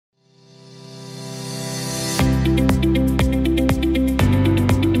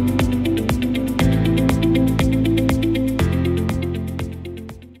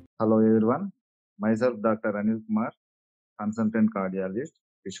Myself, Dr. Anil Kumar, consultant cardiologist,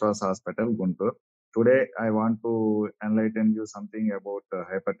 Vishwas Hospital, Guntur. Today, I want to enlighten you something about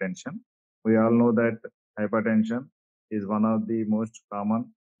hypertension. We all know that hypertension is one of the most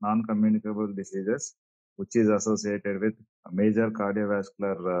common non-communicable diseases, which is associated with major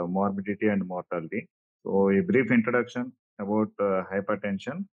cardiovascular morbidity and mortality. So, a brief introduction about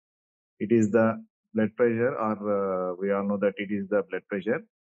hypertension. It is the blood pressure, or we all know that it is the blood pressure.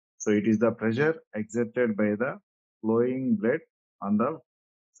 So it is the pressure exerted by the flowing blood on the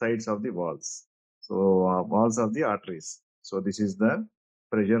sides of the walls. So walls of the arteries. So this is the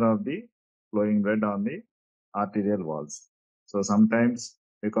pressure of the flowing blood on the arterial walls. So sometimes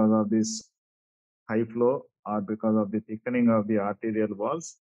because of this high flow or because of the thickening of the arterial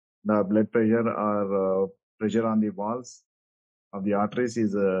walls, the blood pressure or pressure on the walls of the arteries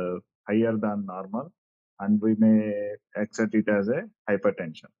is higher than normal, and we may accept it as a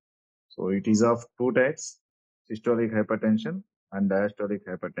hypertension. So it is of two types, systolic hypertension and diastolic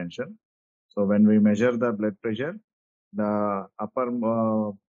hypertension. So when we measure the blood pressure, the upper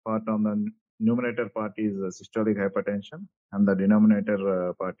part on the numerator part is systolic hypertension and the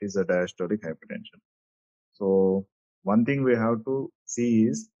denominator part is a diastolic hypertension. So one thing we have to see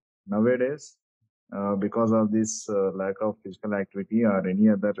is nowadays, because of this lack of physical activity or any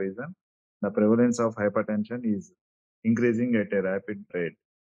other reason, the prevalence of hypertension is increasing at a rapid rate.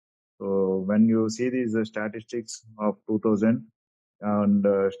 So when you see these statistics of 2000 and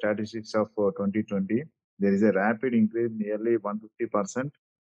statistics of 2020, there is a rapid increase, nearly 150%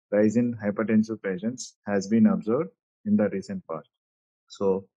 rise in hypertensive patients has been observed in the recent past.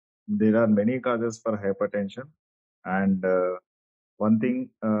 So there are many causes for hypertension, and one thing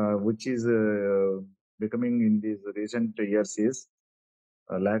which is becoming in these recent years is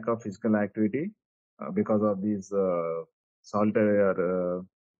a lack of physical activity because of these solitary or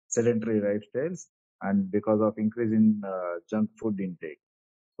sedentary lifestyles and because of increase in junk food intake.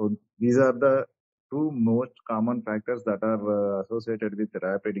 So these are the two most common factors that are associated with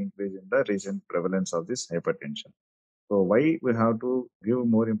rapid increase in the recent prevalence of this hypertension. So why we have to give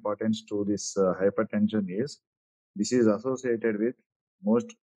more importance to this hypertension is this is associated with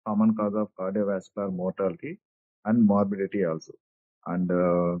most common cause of cardiovascular mortality and morbidity also. And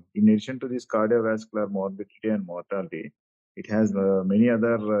in addition to this cardiovascular morbidity and mortality, it has many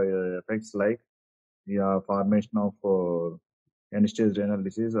other effects like the formation of end-stage renal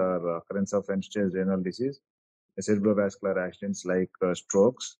disease or occurrence of end-stage renal disease, cerebrovascular accidents like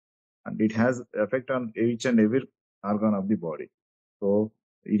strokes, and it has effect on each and every organ of the body. So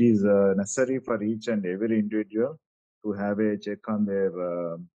it is necessary for each and every individual to have a check on their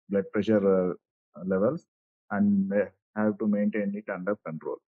blood pressure levels and have to maintain it under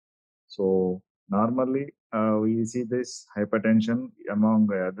control. So normally we see this hypertension among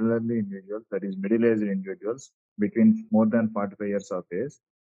elderly individuals, that is middle-aged individuals between more than 45 years of age.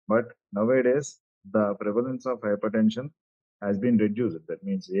 But nowadays the prevalence of hypertension has been reduced. That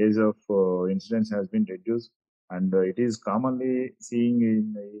means age of incidence has been reduced, and it is commonly seen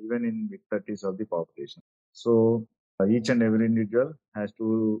in even in mid-30s of the population. So each and every individual has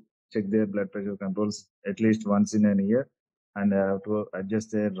to check their blood pressure controls at least once in a year, and have to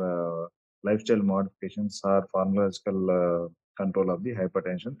adjust their lifestyle modifications or pharmacological control of the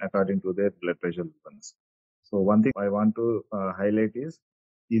hypertension according to their blood pressure levels. So one thing I want to highlight is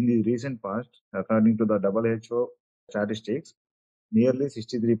in the recent past, according to the WHO statistics, nearly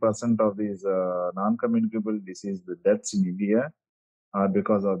 63% of these non-communicable disease deaths in India are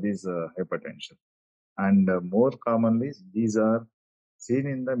because of this hypertension. And more commonly, these are seen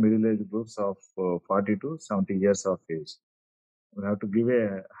in the middle age groups of 40 to 70 years of age. We have to give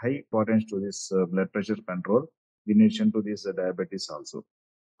a high importance to this blood pressure control in addition to this diabetes also.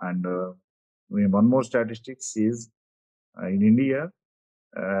 And one more statistics is in India,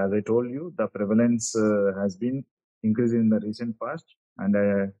 as I told you, the prevalence has been increasing in the recent past, and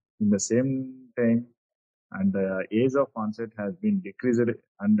in the same time, and the age of onset has been decreased,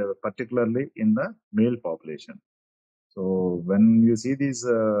 and particularly in the male population. So when you see this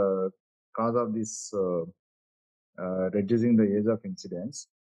cause of this reducing the age of incidence,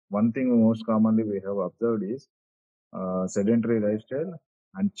 one thing most commonly we have observed is sedentary lifestyle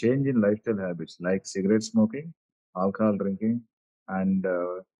and change in lifestyle habits like cigarette smoking, alcohol drinking, and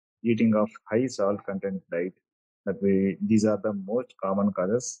eating of high salt content diet. These are the most common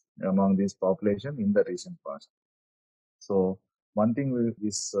causes among this population in the recent past. So one thing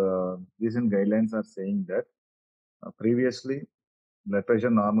these recent guidelines are saying that previously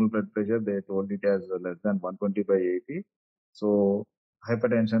normal blood pressure, they told it as less than 120 by 80. So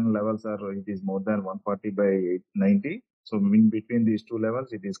hypertension levels it is more than 140 by 90. So in between these two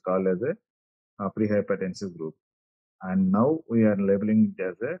levels, it is called as a prehypertensive group. And now we are labeling it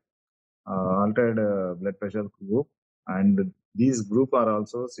as a altered blood pressure group, and these group are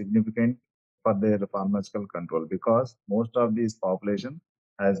also significant for their pharmacological control because most of these population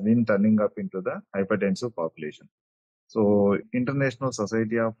has been turning up into the hypertensive population. So International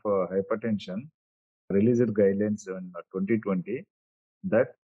Society of Hypertension released guidelines in 2020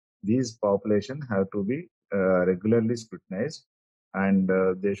 that these population have to be regularly scrutinized, and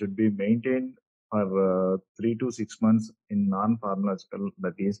they should be maintained for 3 to 6 months in non-pharmacological,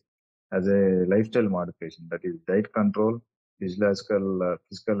 that is as a lifestyle modification, that is diet control, physiological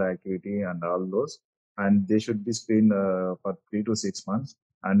physical activity and all those, and they should be screened for 3 to 6 months,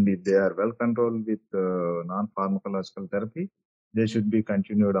 and if they are well controlled with non-pharmacological therapy, they should be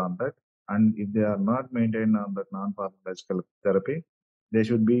continued on that, and if they are not maintained on that non-pharmacological therapy, they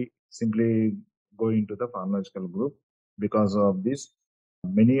should be simply going to the pharmacological group. Because of this,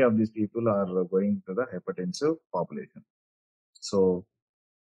 many of these people are going to the hypertensive population. So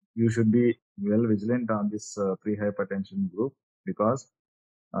you should be well vigilant on this pre-hypertension group because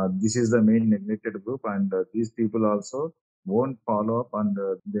this is the main neglected group, and these people also won't follow up, and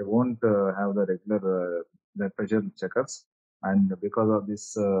they won't have the regular blood pressure checkups, and because of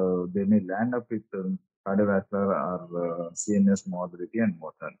this, they may land up with cardiovascular or CNS morbidity and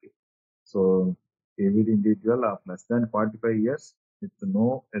mortality. So every individual of less than 45 years with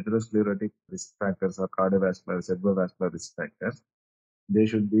no atherosclerotic risk factors or cardiovascular, cerebrovascular risk factors, they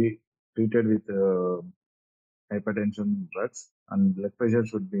should be treated with hypertension drugs, and blood pressure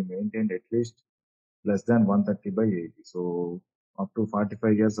should be maintained at least less than 130/80. So up to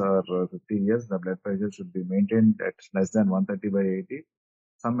 45 years or 50 years, the blood pressure should be maintained at less than 130/80.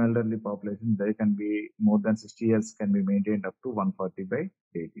 Some elderly population, they can be more than 60 years, can be maintained up to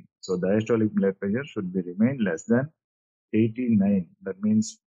 140/80. So diastolic blood pressure should be remain less than 89. That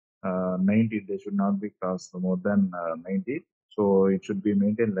means 90. They should not be crossed more than 90. So it should be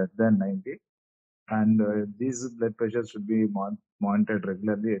maintained less than 90, and these blood pressures should be monitored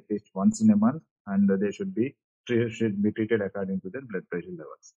regularly at least once in a month, and they should be treated according to their blood pressure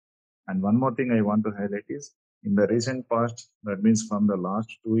levels. And one more thing I want to highlight is, in the recent past, that means from the last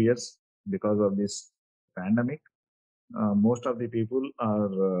 2 years, because of this pandemic, most of the people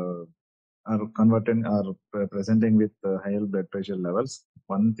are converting, are presenting with higher blood pressure levels.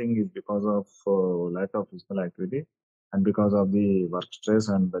 One thing is because of lack of physical activity, and because of the work stress,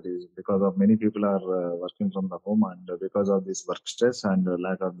 and that is because of many people are working from the home, and because of this work stress and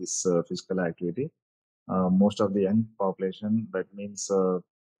lack of this physical activity, most of the young population, that means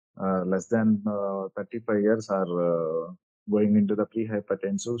less than 35 years, are going into the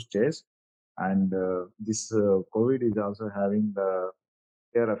pre-hypertensive stage, and this COVID is also having the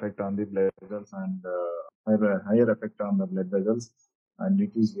higher effect on the blood vessels, and higher effect on the blood vessels, and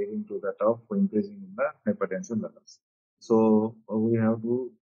it is leading to that of increasing in the hypertension levels. So we have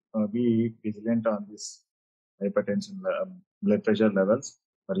to be vigilant on this hypertension blood pressure levels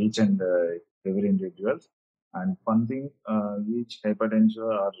for each and every individual. And one thing, each hypertension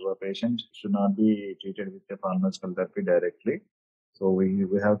or patient should not be treated with a pharmaceutical therapy directly. So we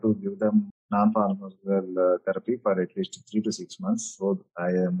have to give them non-pharmaceutical therapy for at least 3 to 6 months. So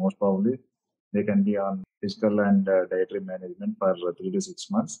most probably they can be on physical and dietary management for 3 to 6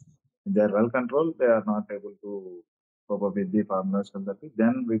 months. If they are well controlled, they are not able to cope up with the pharmaceutical therapy,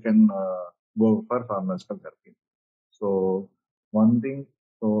 then we can go for pharmaceutical therapy. So one thing,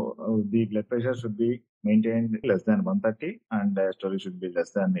 so the blood pressure should be maintained less than 130, and diastole should be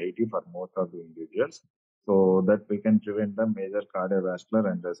less than 80 for most of the individuals, so that we can prevent the major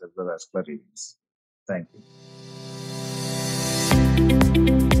cardiovascular and the cerebrovascular events. Thank you.